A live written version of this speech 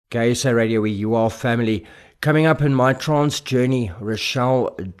KSA Radio, where you are family. Coming up in my trans journey,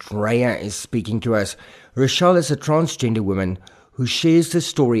 Rochelle Dreyer is speaking to us. Rochelle is a transgender woman who shares the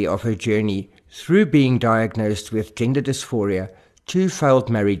story of her journey through being diagnosed with gender dysphoria, 2 failed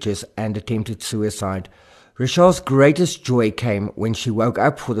marriages, and attempted suicide. Rochelle's greatest joy came when she woke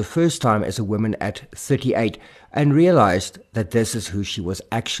up for the first time as a woman at 38 and realized that this is who she was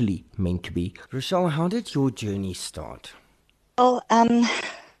actually meant to be. Rochelle, how did your journey start? Well,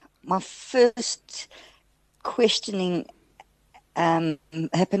 my first questioning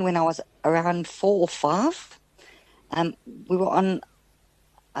happened when I was around 4 or 5. We were on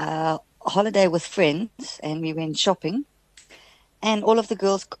a holiday with friends and we went shopping, and all of the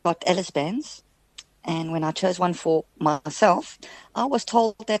girls got Alice bands. And when I chose one for myself, I was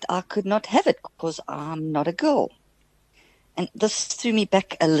told that I could not have it because I'm not a girl. And this threw me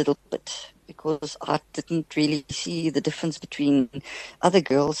back a little bit because I didn't really see the difference between other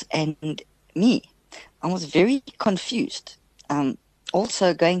girls and me. I was very confused.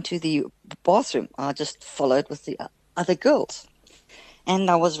 Also, going to the bathroom, I just followed with the other girls. And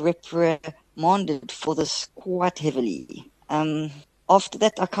I was reprimanded for this quite heavily. After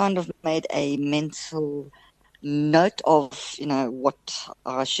that, I kind of made a mental note of, what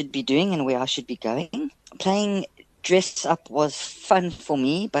I should be doing and where I should be going. Playing dress up was fun for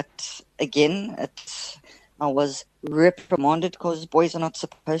me, but again, I was reprimanded because boys are not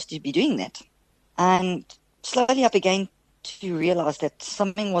supposed to be doing that. And slowly I began to realize that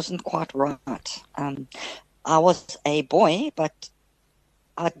something wasn't quite right. I was a boy, but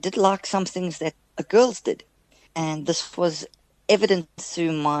I did like some things that girls did. And this was evident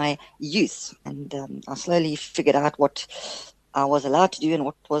through my youth. And I slowly figured out what I was allowed to do and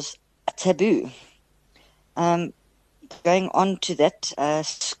what was a taboo. Going on to that,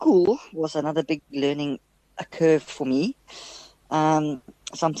 school was another big learning curve for me.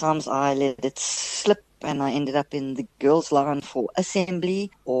 Sometimes I let it slip and I ended up in the girls' line for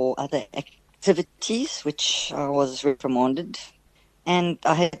assembly or other activities, which I was reprimanded. And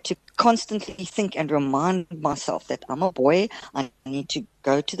I had to constantly think and remind myself that I'm a boy. I need to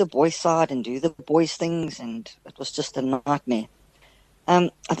go to the boys' side and do the boys' things, and it was just a nightmare. I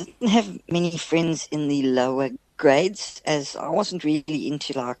didn't have many friends in the lower grades as I wasn't really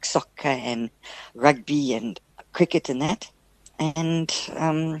into like soccer and rugby and cricket and that. And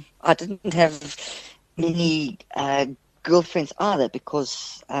I didn't have many girlfriends either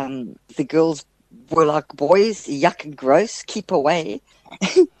because the girls were like, boys, yuck, gross, keep away.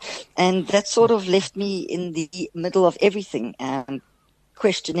 And that sort of left me in the middle of everything,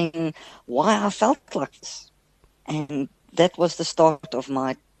 questioning why I felt like this. And that was the start of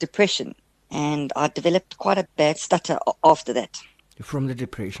my depression. And I developed quite a bad stutter after that. From the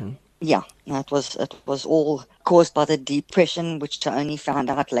depression? Yeah, it was all caused by the depression, which I only found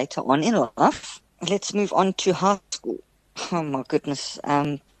out later on in life. Let's move on to high school. Oh my goodness.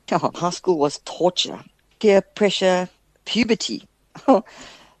 High school was torture. Peer pressure, puberty.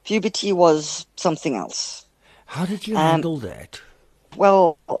 Puberty was something else. How did you Um, handle that?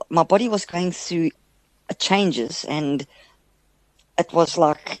 well, my body was going through changes, and it was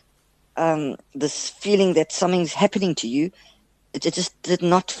like this feeling that something's happening to you. It just did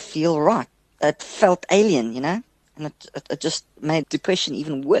not feel right. It felt alien, and it just made depression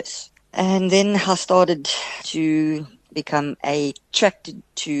even worse. And then I started to become attracted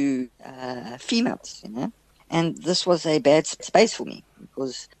to females. And this was a bad space for me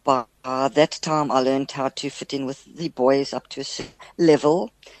because by that time I learned how to fit in with the boys up to a certain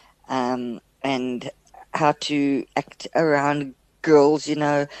level, and how to act around girls,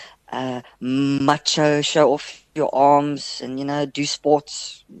 macho, show off your arms and, do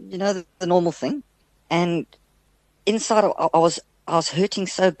sports, the normal thing. And inside I was hurting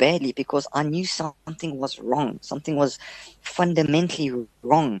so badly because I knew something was wrong. Something was fundamentally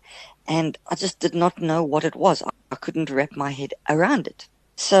wrong. And I just did not know what it was. I couldn't wrap my head around it.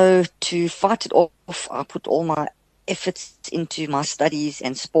 So to fight it off, I put all my efforts into my studies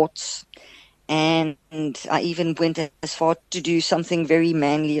and sports. And I even went as far to do something very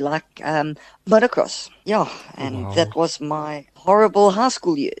manly like motocross. Yeah, and Wow. that was my horrible high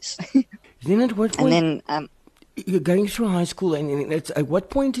school years. Then at what And point, then you're going through high school, and at what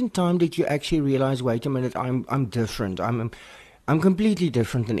point in time did you actually realize, wait a minute, I'm different. I'm completely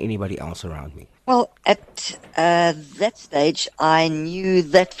different than anybody else around me. Well, at that stage, I knew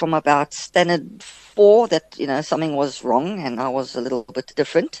that from about standard 4 that, something was wrong and I was a little bit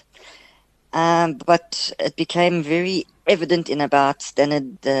different. But it became very evident in about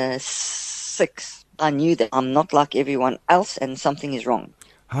standard 6. I knew that I'm not like everyone else and something is wrong.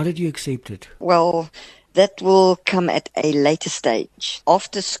 How did you accept it? Well, that will come at a later stage.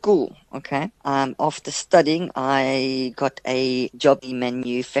 After school, okay? After studying, I got a job in the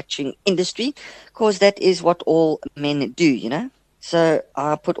manufacturing industry because that is what all men do, you know? So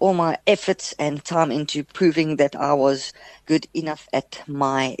I put all my efforts and time into proving that I was good enough at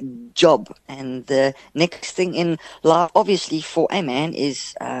my job. And the next thing in life, obviously, for a man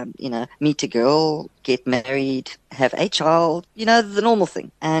is, meet a girl, get married, have a child, the normal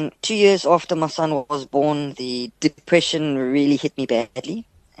thing. And 2 years after my son was born, the depression really hit me badly.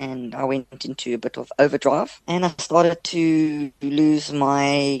 And I went into a bit of overdrive. And I started to lose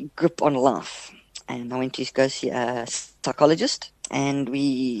my grip on life. And I went to go see a psychologist, and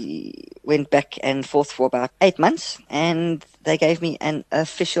we went back and forth for about 8 months, and they gave me an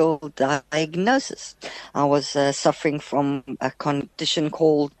official diagnosis. I was suffering from a condition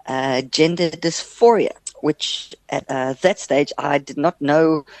called gender dysphoria, which at that stage I did not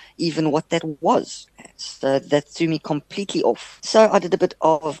know even what that was. So that threw me completely off. So I did a bit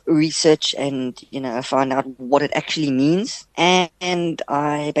of research and, found out what it actually means. And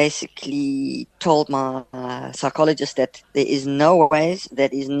I basically told my psychologist that there is no ways,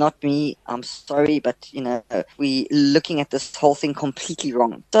 that is not me. I'm sorry, but, we're looking at this whole thing completely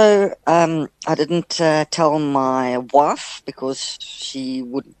wrong. So I didn't tell my wife because she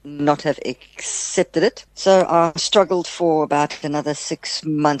would not have accepted it. So I struggled for about another 6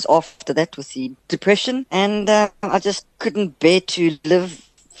 months after that with the depression, and I just couldn't bear to live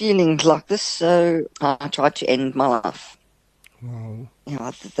feeling like this, so I tried to end my life. Wow.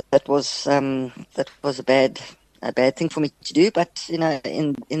 That was a bad thing for me to do, but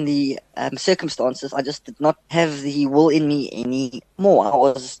in the circumstances, I just did not have the will in me anymore. I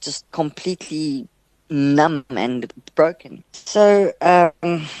was just completely numb and broken. So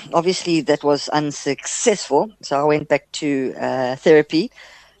obviously that was unsuccessful. So I went back to therapy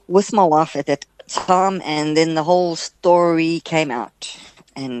with my wife at that time, and then the whole story came out.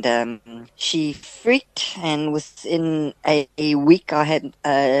 And she freaked, and within a week I had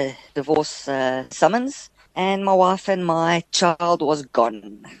a divorce summons, and my wife and my child was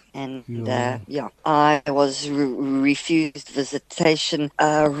gone. And I was refused visitation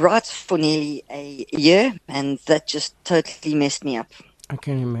rights for nearly a year, and that just totally messed me up. I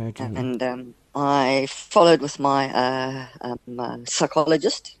can imagine. And I followed with my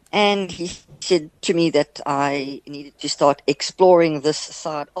psychologist, and he said to me that I needed to start exploring this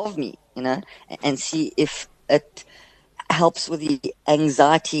side of me, and see if it helps with the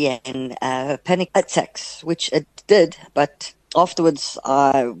anxiety and panic attacks, which it did. But afterwards,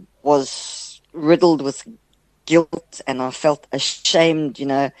 I was riddled with guilt, and I felt ashamed.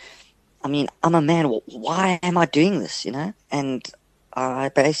 I mean, I'm a man. Why am I doing this? And I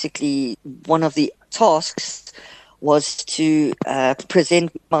basically, one of the tasks was to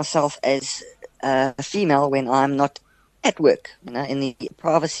present myself as a female when I'm not at work, in the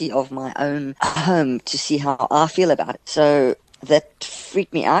privacy of my own home, to see how I feel about it. So that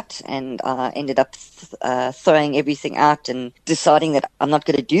freaked me out, and I ended up throwing everything out and deciding that I'm not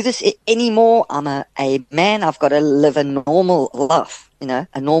going to do this anymore. I'm a man. I've got to live a normal life,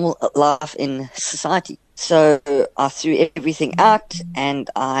 a normal life in society. So I threw everything out and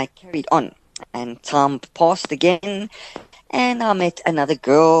I carried on. And time passed again, and I met another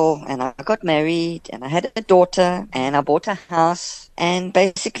girl, and I got married, and I had a daughter, and I bought a house, and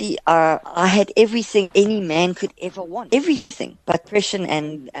basically I had everything any man could ever want, everything. But depression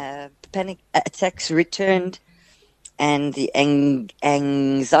and panic attacks returned, and the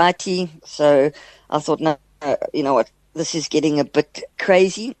anxiety. So I thought, no, you know what, this is getting a bit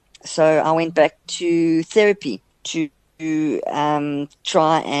crazy. So I went back to therapy to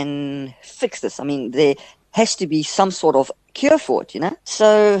try and fix this. I mean, there has to be some sort of cure for it,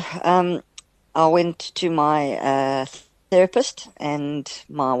 So I went to my therapist, and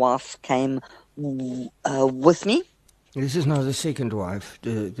my wife came with me. This is now the second wife,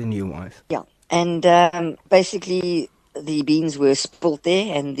 the new wife. Yeah. And basically the beans were spilt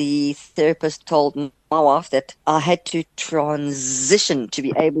there, and the therapist told my wife that I had to transition to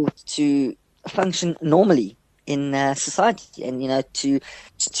be able to function normally in society, and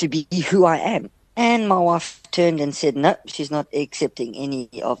to be who I am. And my wife turned and said, no, she's not accepting any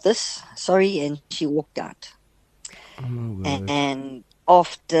of this. Sorry, and she walked out. Oh my word. And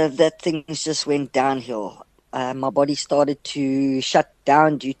after that, things just went downhill. My body started to shut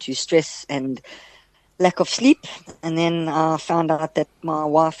down due to stress and lack of sleep. And then I found out that my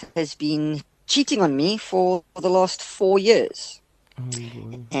wife has been cheating on me for the last 4 years.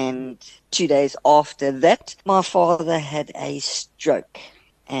 And 2 days after that, my father had a stroke.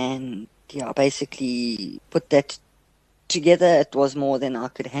 And basically put that together. It was more than I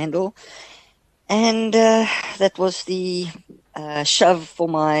could handle. And that was the shove for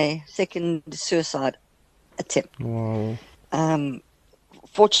my second suicide attempt. Wow.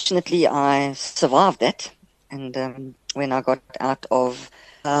 Fortunately, I survived that. And when I got out of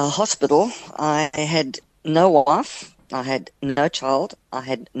hospital, I had no wife, I had no child, I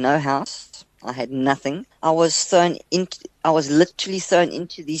had no house, I had nothing. I was literally thrown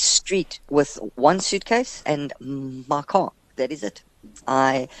into the street with one suitcase and my car. That is it.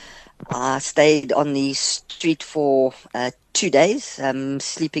 I stayed on the street for 2 days,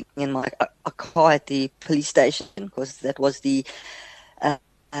 sleeping in a car at the police station because that was the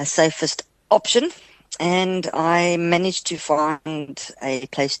safest option. And I managed to find a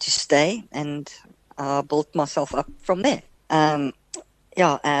place to stay and built myself up from there. That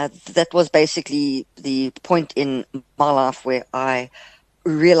was basically the point in my life where I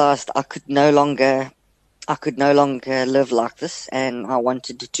realized I could no longer live like this, and I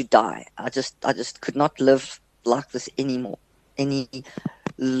wanted to die. I just could not live like this any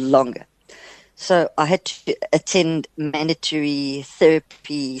longer. So I had to attend mandatory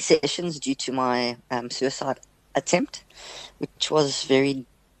therapy sessions due to my suicide attempt, which was very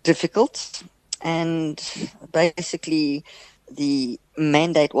difficult. And basically, the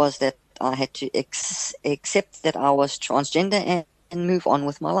mandate was that I had to accept that I was transgender and move on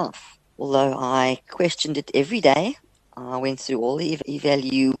with my life. Although I questioned it every day, I went through all the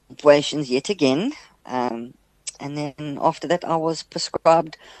evaluations yet again. And then after that, I was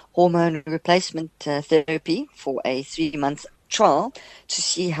prescribed hormone replacement therapy for a 3-month trial to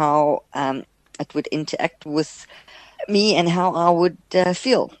see how it would interact with me and how I would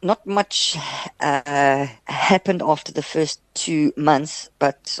feel. Not much happened after the first 2 months,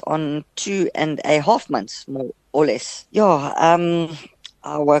 but on 2.5 months, more or less.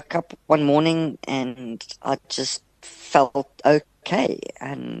 I woke up one morning and I just felt okay,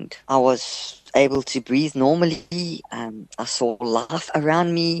 and I was able to breathe normally. I saw life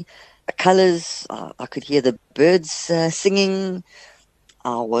around me, colors. I could hear the birds singing.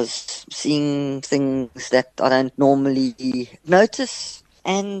 I was seeing things that I don't normally notice,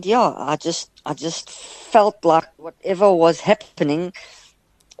 and I just felt like whatever was happening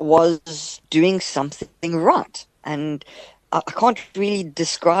was doing something right. And I can't really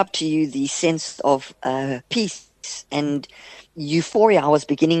describe to you the sense of peace and euphoria I was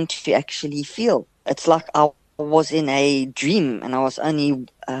beginning to actually feel. It's like I was in a dream and I was only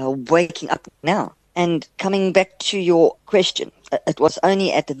waking up now. And coming back to your question, it was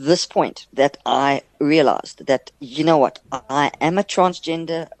only at this point that I realized that, you know what, I am a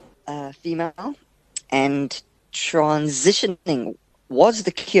transgender female, and transitioning was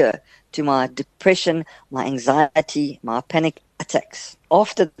the cure to my depression, my anxiety, my panic attacks.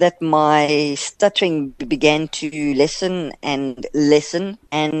 After that, my stuttering began to lessen and lessen,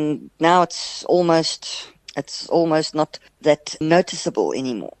 and now it's almost not that noticeable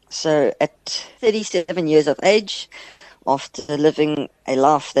anymore. So at 37 years of age, after living a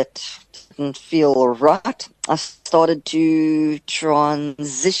life that didn't feel right, I started to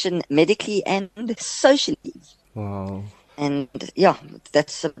transition medically and socially. Wow. And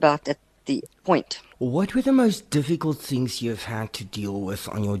that's about at the point. What were the most difficult things you've had to deal with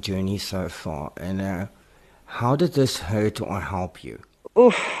on your journey so far? And how did this hurt or help you?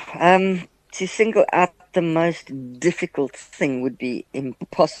 To single out the most difficult thing would be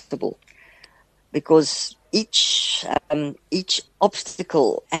impossible, because each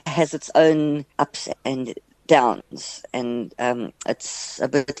obstacle has its own ups and downs, and it's a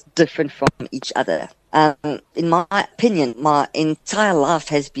bit different from each other. In my opinion, my entire life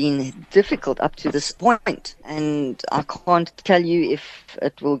has been difficult up to this point, and I can't tell you if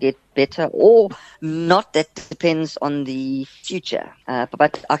it will get better or not. That depends on the future.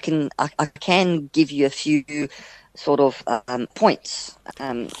 But I can give you a few sort of points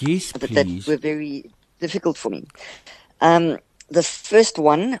Yes, that please. were very difficult for me. The first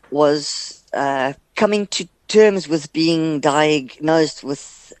one was coming to terms with being diagnosed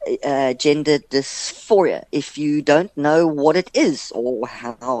with gender dysphoria. If you don't know what it is or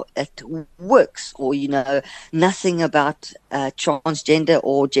how it works, or you know nothing about transgender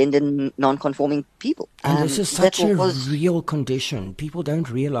or gender non-conforming people. And this is such a real condition. People don't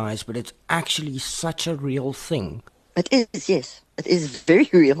realize, but it's actually such a real thing. It is, yes. It is very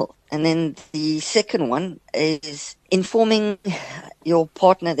real. And then the second one is informing your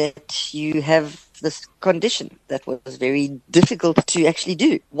partner that you have this condition. That was very difficult to actually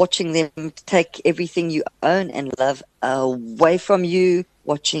do. Watching them take everything you own and love away from you,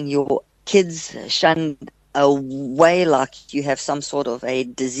 watching your kids shunned away like you have some sort of a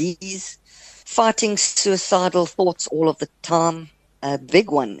disease, fighting suicidal thoughts all of the time. a big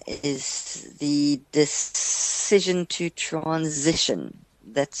one is the decision to transition.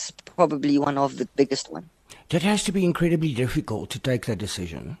 That's probably one of the biggest ones. That has to be incredibly difficult to take that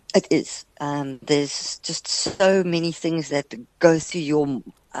decision. It is. There's just so many things that go through your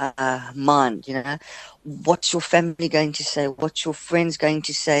mind, What's your family going to say? What's your friends going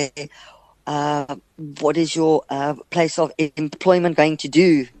to say? What is your place of employment going to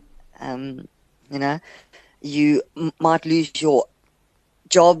do? You might lose your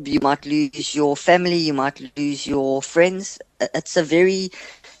job, you might lose your family, you might lose your friends. It's a very,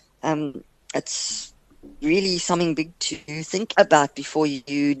 it's really something big to think about before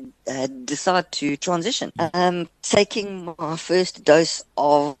you decide to transition. Taking my first dose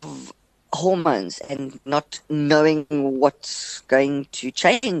of hormones and not knowing what's going to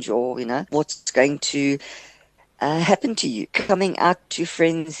change or, what's going to happen to you. Coming out to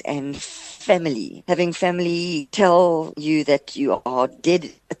friends and family, having family tell you that you are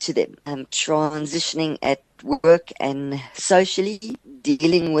dead to them, transitioning at work and socially,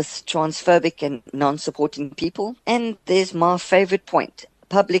 dealing with transphobic and non-supporting people. And there's my favorite point,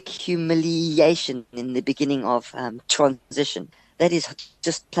 public humiliation in the beginning of transition. That is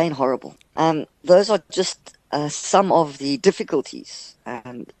just plain horrible. Those are just some of the difficulties.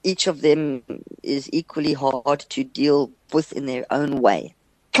 Each of them is equally hard to deal with in their own way.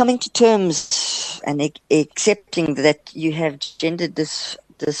 Coming to terms and accepting that you have gender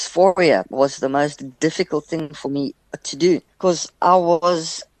dysphoria was the most difficult thing for me to do, because I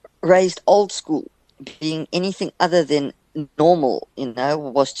was raised old school. Being anything other than normal,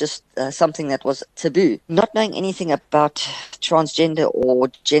 was just something that was taboo. Not knowing anything about transgender or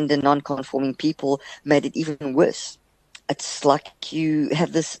gender non-conforming people made it even worse. It's like you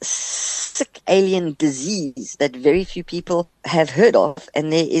have this sick alien disease that very few people have heard of,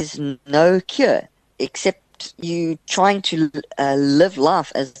 and there is no cure except you trying to live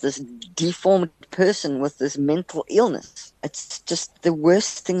life as this deformed person with this mental illness. It's just the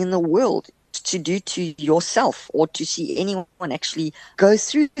worst thing in the world to do to yourself or to see anyone actually go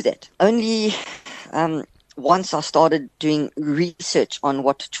through that. Only once I started doing research on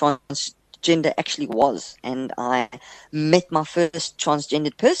what transgender actually was, and I met my first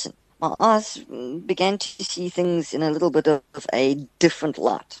transgendered person, my eyes began to see things in a little bit of a different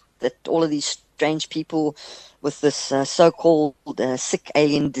light. That all of these strange people with this so-called sick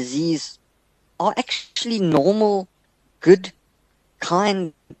alien disease are actually normal, good,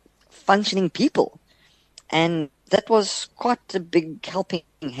 kind, functioning people. And that was quite a big helping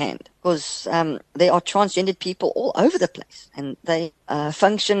hand, because there are transgendered people all over the place, and they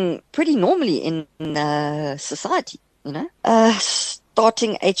function pretty normally in society,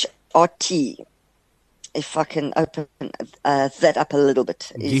 starting HRT, if I can open that up a little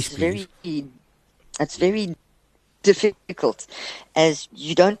bit, is it's very difficult, as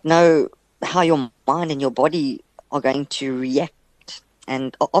you don't know how your mind and your body are going to react.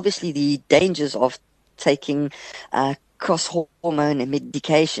 And obviously the dangers of taking cross-hormone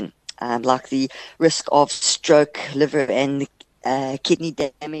medication, like the risk of stroke, liver and kidney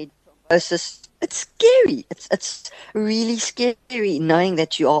damage, thrombosis. It's scary. It's really scary knowing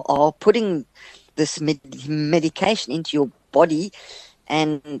that you are putting this medication into your body,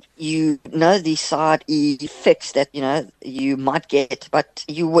 and the side effects that you might get, but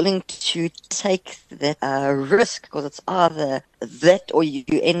you're willing to take that risk, because it's either that or you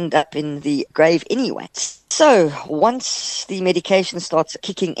end up in the grave anyway. So once the medication starts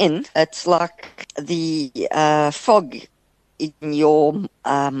kicking in, it's like the fog in your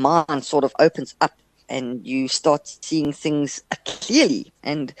mind sort of opens up, and you start seeing things clearly.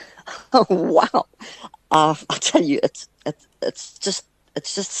 And wow, I'll tell you, it's just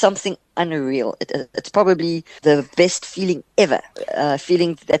something unreal. It's probably the best feeling ever,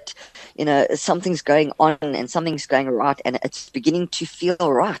 feeling that, something's going on and something's going right, and it's beginning to feel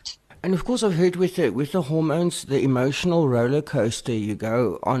right. And of course, I've heard with the hormones, the emotional roller coaster you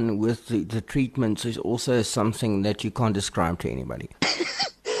go on with the treatments is also something that you can't describe to anybody.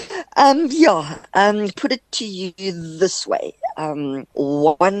 Put it to you this way.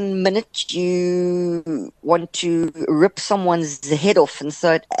 1 minute you want to rip someone's head off and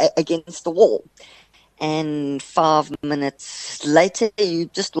throw it against the wall. And 5 minutes later, you're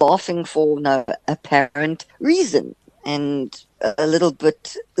just laughing for no apparent reason. And a little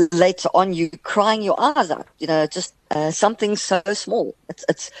bit later on, you're crying your eyes out. Just something so small.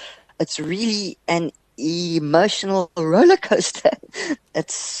 It's really an emotional roller coaster.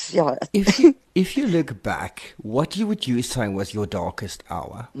 If you look back, what would you say was your darkest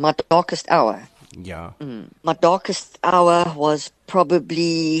hour? My darkest hour. Yeah. My darkest hour was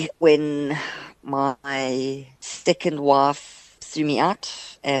probably when my second wife threw me out,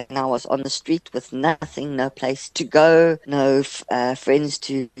 and I was on the street with nothing, no place to go, no friends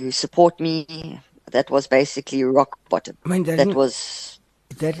to support me. That was basically rock bottom. I mean, That was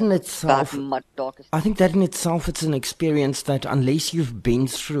that in about itself, my darkest. I think that in itself, it's an experience that unless you've been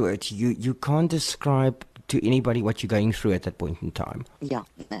through it, you can't describe to anybody what you're going through at that point in time. Yeah,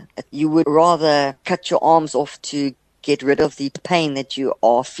 no. You would rather cut your arms off to get rid of the pain that you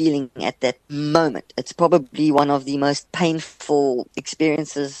are feeling at that moment. It's probably one of the most painful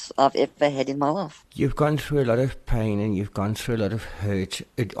experiences I've ever had in my life. You've gone through a lot of pain and you've gone through a lot of hurt.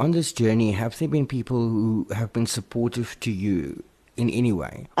 On this journey, have there been people who have been supportive to you in any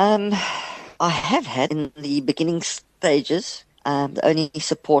way? I have had in the beginning stages. The only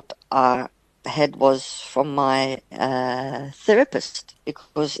support I had was from my therapist,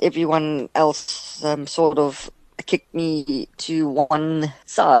 because everyone else sort of kicked me to one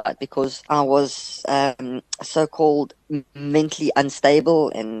side because I was so-called mentally unstable,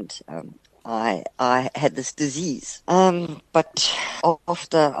 and I had this disease. But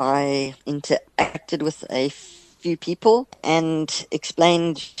after I interacted with a few people and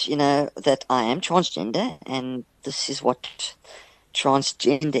explained, that I am transgender and this is what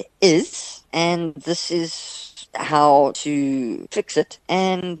transgender is, and this is how to fix it,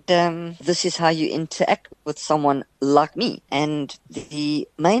 and this is how you interact with someone like me. And the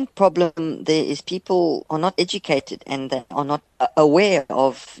main problem there is people are not educated and they are not aware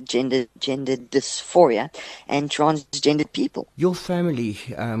of gender dysphoria and transgendered people. Your family,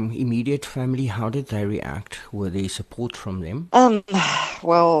 immediate family, how did they react? Were there support from them?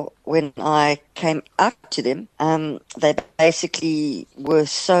 Well, when I came out to them, they basically were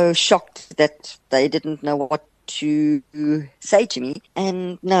so shocked that they didn't know what to say to me.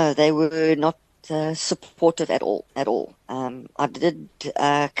 And no, they were not supportive at all. I did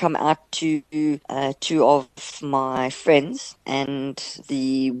come out to two of my friends, and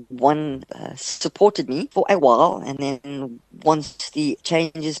the one supported me for a while, and then once the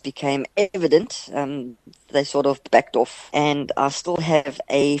changes became evident, they sort of backed off. And I still have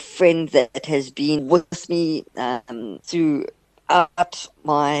a friend that has been with me throughout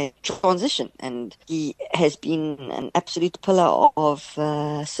my transition, and he has been an absolute pillar of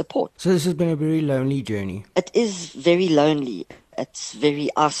support. So this has been a very lonely journey. It is very lonely. It's very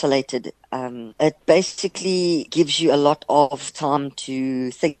isolated. It basically gives you a lot of time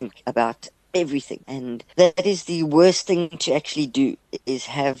to think about everything, and that is the worst thing to actually do, is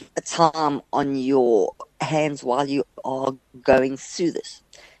have a time on your hands while you are going through this,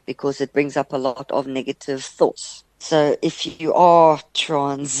 because it brings up a lot of negative thoughts. So if you are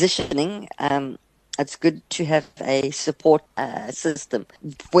transitioning, it's good to have a support system,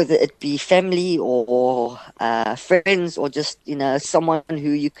 whether it be family or friends, or just someone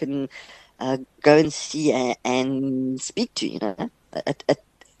who you can go and see and speak to.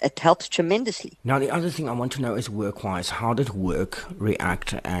 It helps tremendously. Now, the other thing I want to know is work-wise. How did work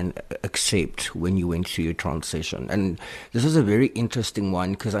react and accept when you went through your transition? And this is a very interesting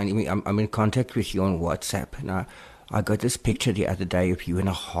one, because I'm in contact with you on WhatsApp. Now, I got this picture the other day of you in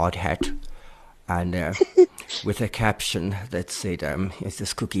a hard hat and with a caption that said, "Is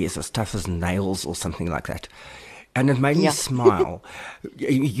this cookie is as tough as nails," or something like that. And it made me smile.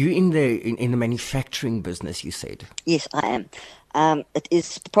 You in the manufacturing business, you said? Yes, I am. It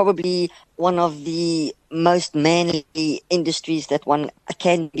is probably one of the most manly industries that one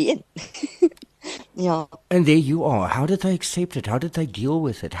can be in. Yeah. And there you are. How did they accept it? How did they deal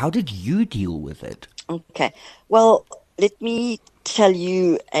with it? How did you deal with it? Okay. Well, let me tell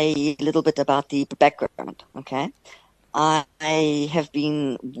you a little bit about the background, okay? I have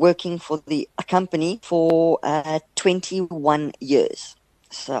been working for the company for 21 years.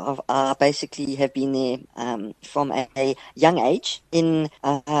 So I basically have been there from a young age. In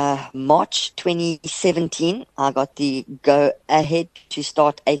March 2017, I got the go-ahead to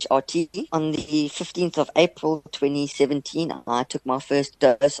start HRT. On the 15th of April 2017, I took my first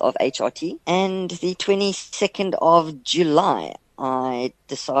dose of HRT. And the 22nd of July, I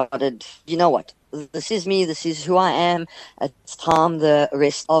decided, you know what? This is me. This is who I am. It's time the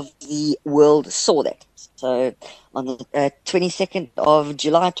rest of the world saw that. So on the 22nd of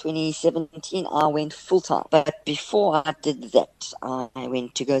July 2017, I went full-time. But before I did that, I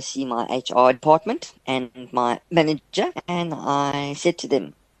went to go see my HR department and my manager, and I said to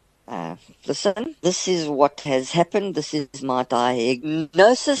them, listen, this is what has happened. This is my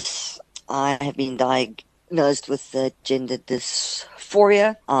diagnosis. I have been diagnosed with gender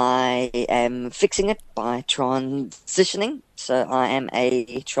dysphoria. I am fixing it by transitioning. So I am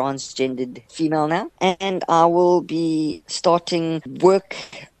a transgendered female now, and I will be starting work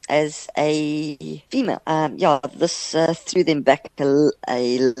as a female. This threw them back a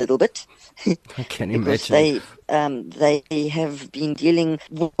little bit I can because imagine. they have been dealing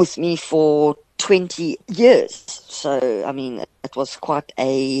with me for 20 years. So, I mean, it was quite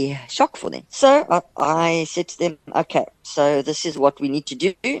a shock for them. So I said to them, okay, so this is what we need to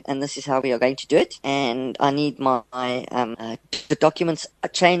do, and this is how we are going to do it. And I need the documents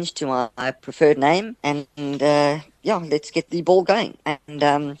changed to my preferred name, and let's get the ball going.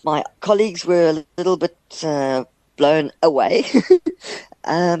 And my colleagues were a little bit blown away.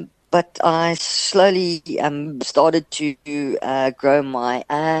 But I slowly started to grow my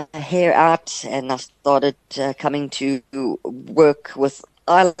hair out, and I started coming to work with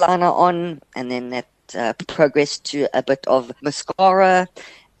eyeliner on, and then that progressed to a bit of mascara,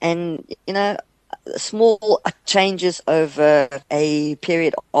 and small changes over a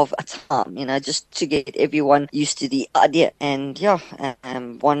period of a time, just to get everyone used to the idea. And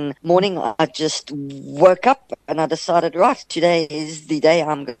one morning I just woke up and I decided, right, today is the day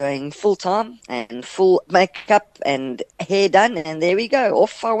I'm going full time and full makeup and hair done, and there we go,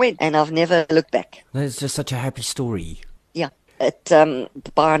 off I went, and I've never looked back. That's just such a happy story. Yeah, it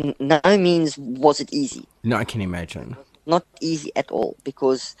by no means was it easy. No, I can imagine. Not easy at all,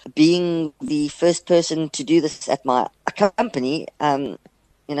 because being the first person to do this at my company,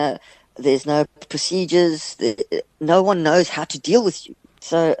 there's no procedures, no one knows how to deal with you.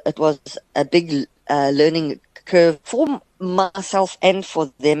 So it was a big learning curve for myself and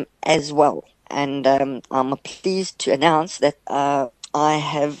for them as well. And I'm pleased to announce that I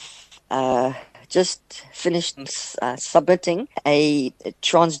have just finished submitting a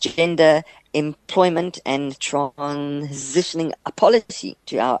transgender employment and transitioning a policy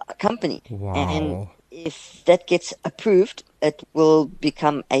to our company. Wow. And if that gets approved, it will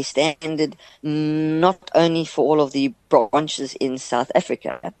become a standard not only for all of the branches in South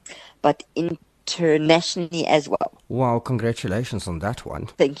Africa, but internationally as well. Wow, congratulations on that one.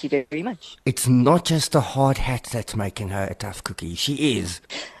 Thank you very much. It's not just the hard hat that's making her a tough cookie. She is.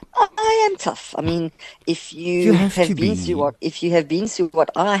 I am tough. I mean, if you have been through what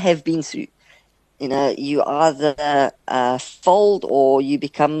I have been through, you either fold or you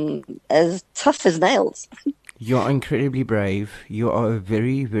become as tough as nails. You're incredibly brave. You are a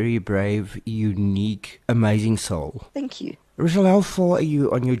very, very brave, unique, amazing soul. Thank you. Rochelle, how far are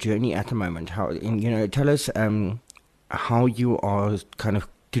you on your journey at the moment? Tell us how you are kind of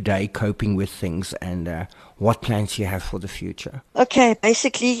today coping with things, and what plans you have for the future. Okay,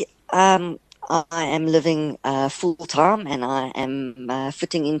 basically, I am living full time, and I am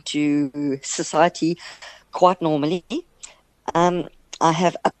fitting into society quite normally. I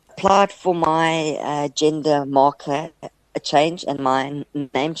have applied for my gender marker change and my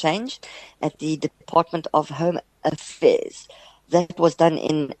name change at the Department of Home Affairs. That was done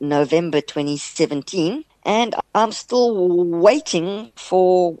in November 2017. And I'm still waiting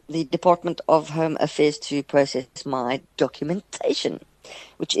for the Department of Home Affairs to process my documentation,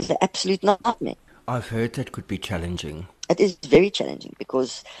 which is an absolute nightmare. I've heard that could be challenging. It is very challenging,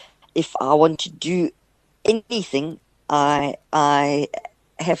 because if I want to do anything, I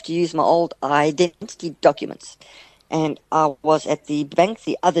have to use my old identity documents. And I was at the bank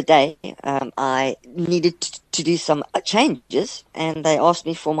the other day. I needed to do some changes, and they asked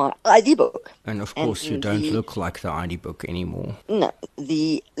me for my ID book. And of course, you don't look like the ID book anymore. No,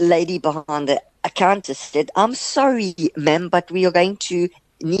 the lady behind the counter said, "I'm sorry, ma'am, but we are going to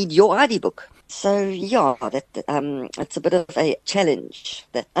need your ID book." So it's a bit of a challenge.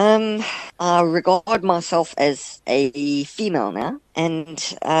 That I regard myself as a female now,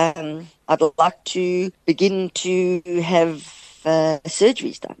 and I'd like to begin to have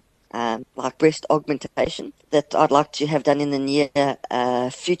surgeries done, like breast augmentation, that I'd like to have done in the near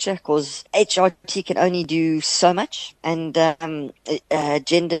future, because HRT can only do so much, and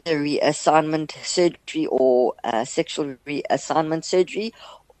gender reassignment surgery or sexual reassignment surgery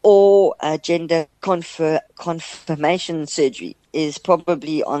or gender confirmation surgery is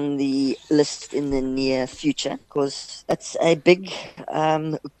probably on the list in the near future, because it's a big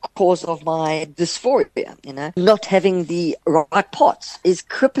cause of my dysphoria. Not having the right parts is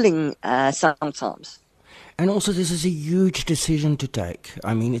crippling sometimes. And also, this is a huge decision to take.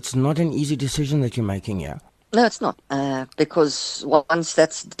 I mean, it's not an easy decision that you're making here. No, it's not, because once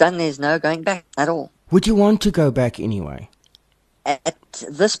that's done, there's no going back at all. Would you want to go back anyway? At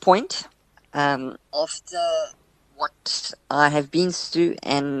this point, after what I have been through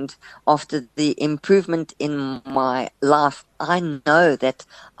and after the improvement in my life, I know that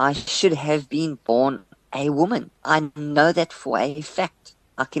I should have been born a woman. I know that for a fact.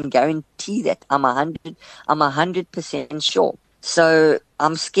 I can guarantee that. I'm 100% sure. So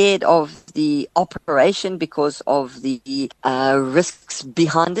I'm scared of the operation because of the risks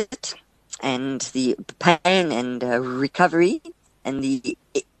behind it and the pain and recovery and the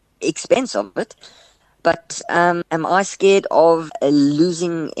expense of it. But am I scared of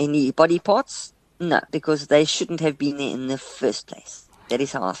losing any body parts? No, because they shouldn't have been there in the first place. That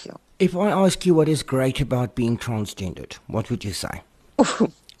is how I feel. If I ask you what is great about being transgendered, what would you say?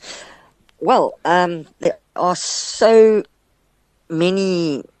 Well, there are so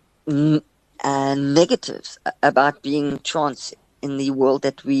many negatives about being trans in the world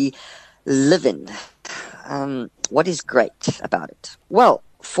that we live in. What is great about it? Well,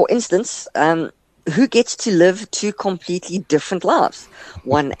 for instance, who gets to live two completely different lives?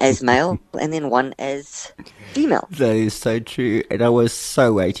 One as male and then one as female. That is so true. And I was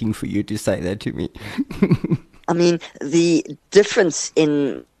so waiting for you to say that to me. I mean, the difference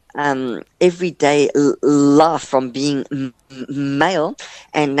in everyday life from being male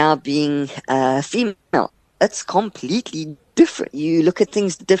and now being female, it's completely different. You look at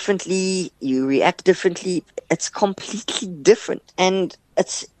things differently, you react differently. It's completely different. And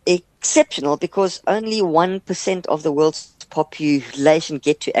it's exceptional because only 1% of the world's population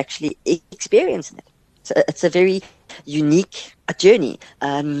get to actually experience it. So it's a very unique journey.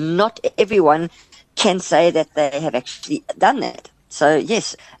 Not everyone can say that they have actually done that. So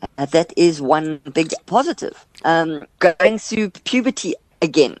yes, that is one big positive. Going through puberty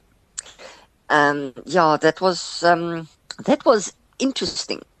again. That was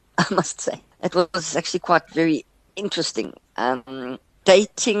interesting, I must say. It was actually quite very interesting.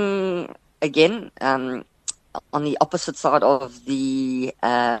 Dating again, on the opposite side of the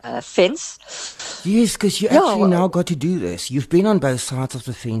fence. Yes, because you actually now got to do this. You've been on both sides of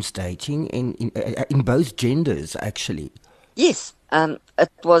the fence dating in both genders, actually. Yes, it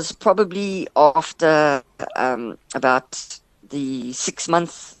was probably after about the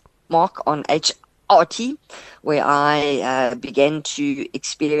 6-month mark on HRT where I began to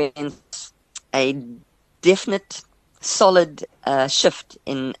experience a definite, solid shift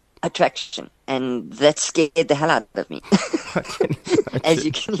in attraction. And that scared the hell out of me, as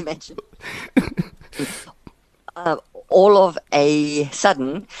you can imagine. All of a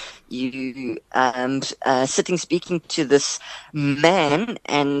sudden, you sitting speaking to this man,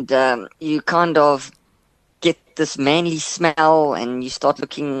 and you kind of get this manly smell, and you start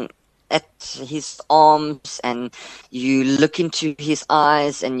looking at his arms, and you look into his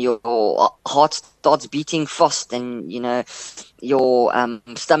eyes, and your heart starts beating fast, and your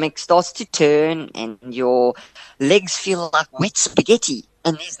stomach starts to turn, and your legs feel like wet spaghetti,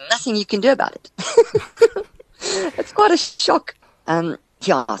 and there's nothing you can do about it. It's quite a shock.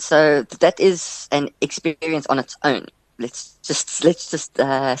 So that is an experience on its own. Let's just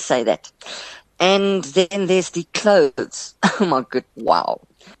say that. And then there's the clothes. Oh my good, wow.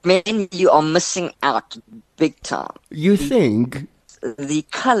 Man, you are missing out big time. You think? The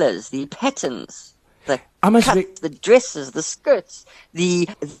colors, the patterns, the cuts, the dresses, the skirts, the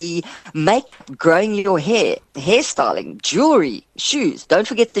makeup, growing your hair, hairstyling, jewelry, shoes. Don't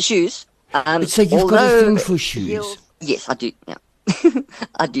forget the shoes. So you've got a thing for shoes? Yes, I do. Yeah,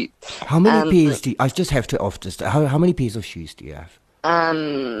 I do. How many pairs do you, I just have to ask this. How many pairs of shoes do you have?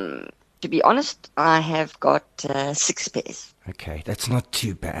 To be honest, I have got 6 pairs. Okay, that's not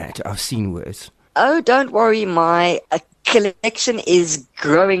too bad. I've seen worse. Oh, don't worry. My collection is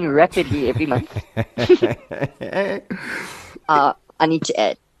growing rapidly every month. I need to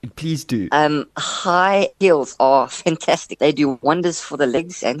add. Please do. High heels are fantastic. They do wonders for the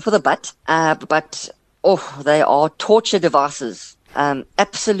legs and for the butt. But they are torture devices.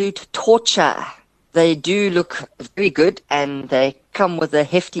 Absolute torture. They do look very good, and they come with a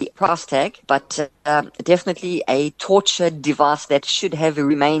hefty price tag, but definitely a torture device that should have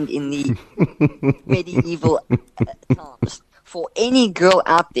remained in the medieval times. For any girl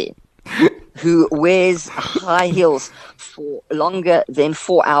out there who wears high heels for longer than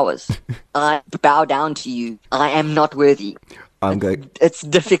 4 hours, I bow down to you. I am not worthy. I'm good. It's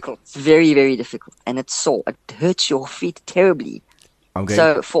difficult. It's very, very difficult. And it's sore. It hurts your feet terribly. Okay.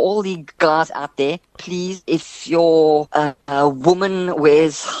 So for all the guys out there, please, if your woman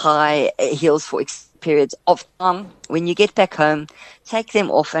wears high heels for periods of time, when you get back home, take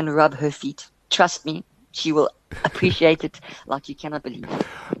them off and rub her feet. Trust me, she will appreciate it like you cannot believe.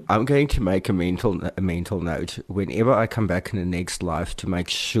 I'm going to make a mental note whenever I come back in the next life to make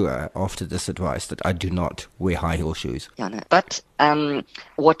sure, after this advice, that I do not wear high heel shoes. Yeah, no. But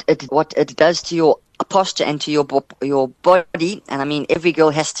what it does to your posture and to your body, and I mean, every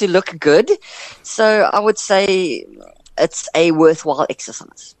girl has to look good. So I would say it's a worthwhile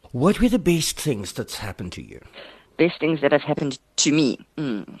exercise. What were the best things that's happened to you? best things that have happened to me.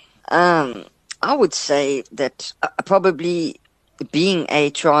 I would say that probably being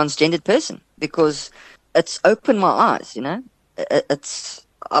a transgendered person, because it's opened my eyes. It's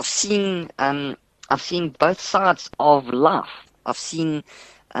I've seen both sides of life.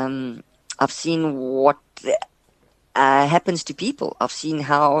 Um, I've seen what happens to people. I've seen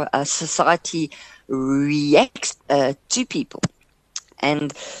how society reacts to people.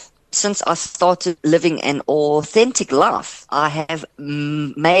 And since I started living an authentic life, I have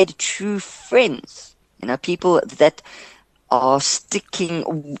made true friends. People that are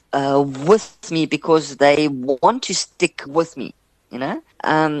sticking with me because they want to stick with me.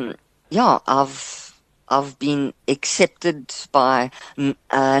 Yeah, I've been accepted by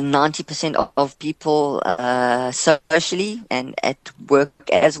 90% of people socially and at work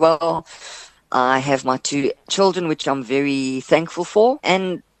as well. I have my 2 children, which I'm very thankful for.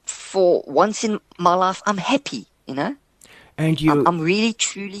 And for once in my life, I'm happy, And I'm really,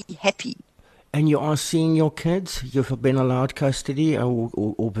 truly happy. you are seeing your kids? You've been allowed custody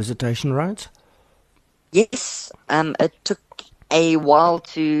or visitation rights? Yes, it took a while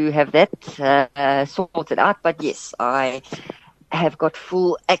to have that sorted out, but yes, I have got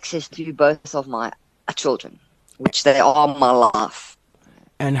full access to both of my children, which they are my life.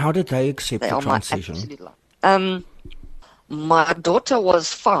 And how did they accept They the are my transition? absolute life. My daughter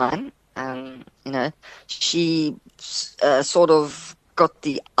was fine. She sort of got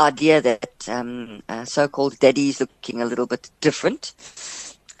the idea that so-called daddy's looking a little bit different,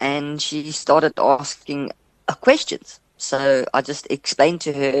 and she started asking questions. So I just explained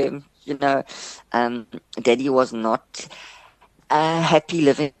to her, daddy was not happy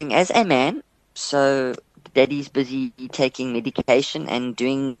living as a man, so daddy's busy taking medication and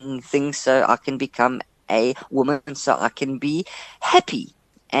doing things so I can become a woman, so I can be happy.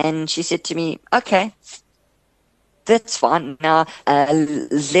 And she said to me, okay, that's fine. Now,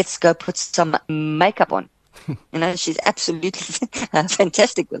 let's go put some makeup on. She's absolutely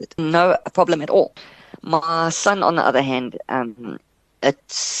fantastic with it. No problem at all. My son, on the other hand,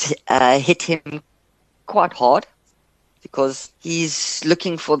 it hit him quite hard because he's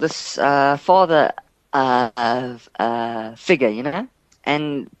looking for this father figure,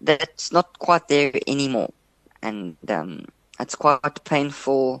 and that's not quite there anymore. And it's quite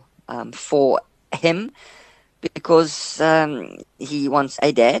painful for him because he wants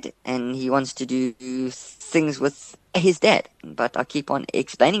a dad and he wants to do things with his dad. But I keep on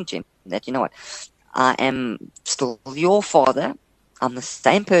explaining to him that, you know what, I am still your father. I'm the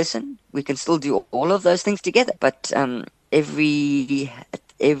same person. We can still do all of those things together. But every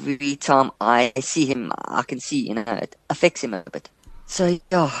time I see him, I can see, it affects him a bit. So,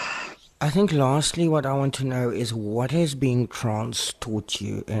 yeah. I think lastly, what I want to know is what has being trans taught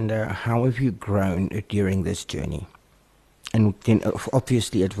you, and how have you grown during this journey? And then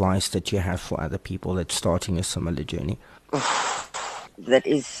obviously advice that you have for other people that's starting a similar journey. That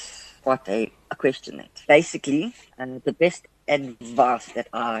is quite a question. That basically, the best advice that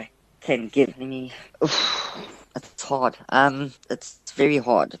I can give me, it's hard. It's very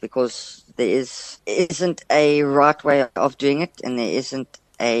hard because there isn't a right way of doing it, and there isn't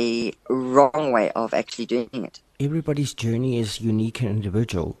a wrong way of actually doing it. Everybody's journey is unique and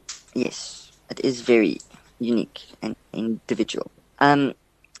individual. Yes, it is very unique and individual.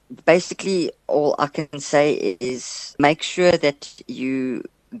 Basically, all I can say is make sure that you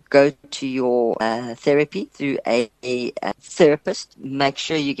go to your therapy through a therapist. Make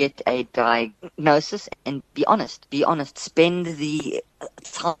sure you get a diagnosis and be honest. Be honest. Spend the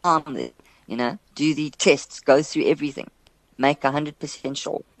time, do the tests, go through everything. Make 100%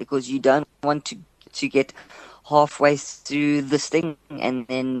 sure, because you don't want to get halfway through this thing and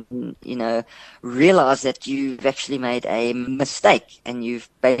then, realize that you've actually made a mistake and you've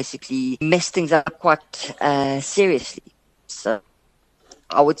basically messed things up quite seriously. So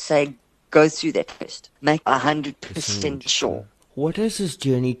I would say go through that first. Make 100% sure. What has this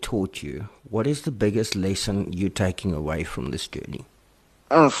journey taught you? What is the biggest lesson you're taking away from this journey?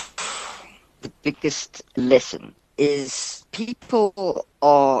 Oh, the biggest lesson is people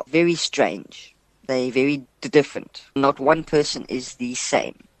are very strange. They're very different. Not one person is the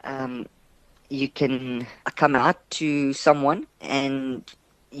same. You can come out to someone and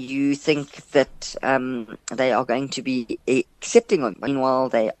you think that they are going to be accepting of it. Meanwhile,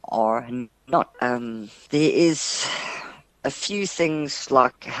 they are not. There is a few things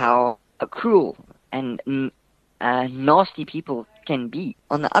like how cruel and nasty people can be.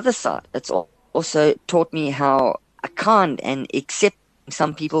 On the other side, it's also taught me how kind and accepting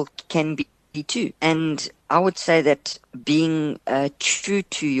some people can be too. And I would say that being true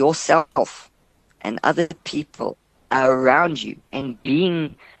to yourself and other people around you. And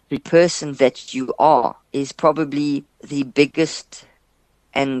being the person that you are is probably the biggest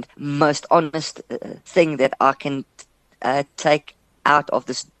and most honest thing that I can take out of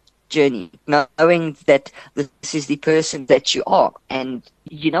this journey, knowing that this is the person that you are. And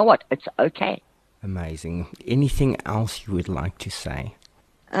you know what? It's okay. Amazing. Anything else you would like to say?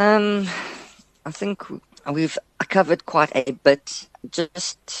 I think we've covered quite a bit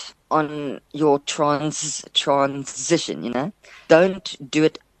just on your transition, you know. Don't do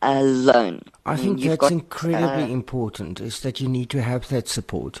it alone. I think that's incredibly important, is that you need to have that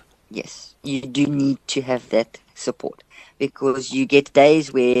support. Yes, you do need to have that support, because you get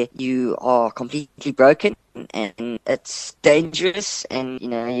days where you are completely broken and it's dangerous, and you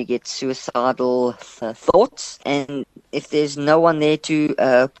know, you get suicidal thoughts, and if there's no one there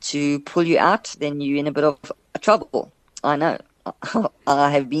to pull you out, then you're in a bit of trouble. I know.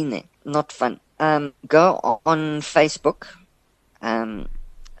 I have been there. Not fun. Go on Facebook.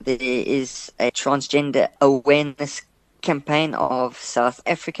 There is a transgender awareness campaign of South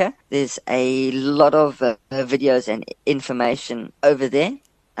Africa. There's a lot of videos and information over there.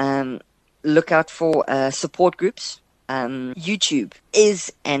 Look out for support groups. YouTube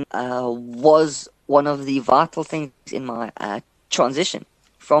is and was one of the vital things in my transition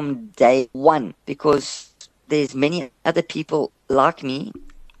from day one, because there's many other people like me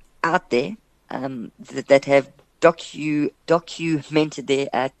out there that have documented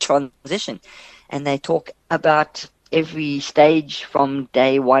their transition, and they talk about every stage from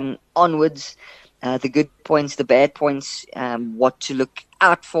day one onwards, the good points, the bad points, what to look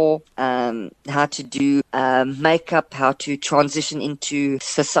out for, how to do makeup, how to transition into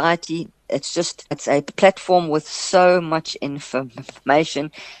society. It's a platform with so much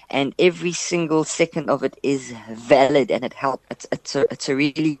information, and every single second of it is valid, and it helps. It's a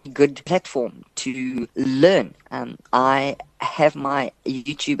really good platform to learn. I have my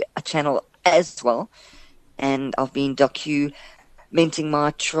YouTube channel as well, and I've been documenting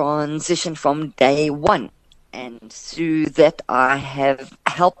my transition from day one. And through that, I have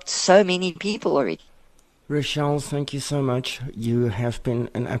helped so many people already. Rochelle, thank you so much. You have been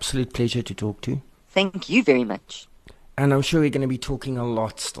an absolute pleasure to talk to. Thank you very much. And I'm sure we're going to be talking a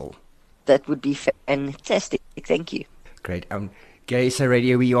lot still. That would be fantastic. Thank you. Great. Gay SA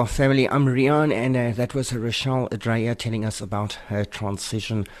Radio, we are family. I'm Rian, and that was Rochelle Dreyer telling us about her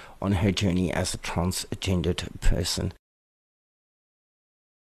transition on her journey as a transgendered person.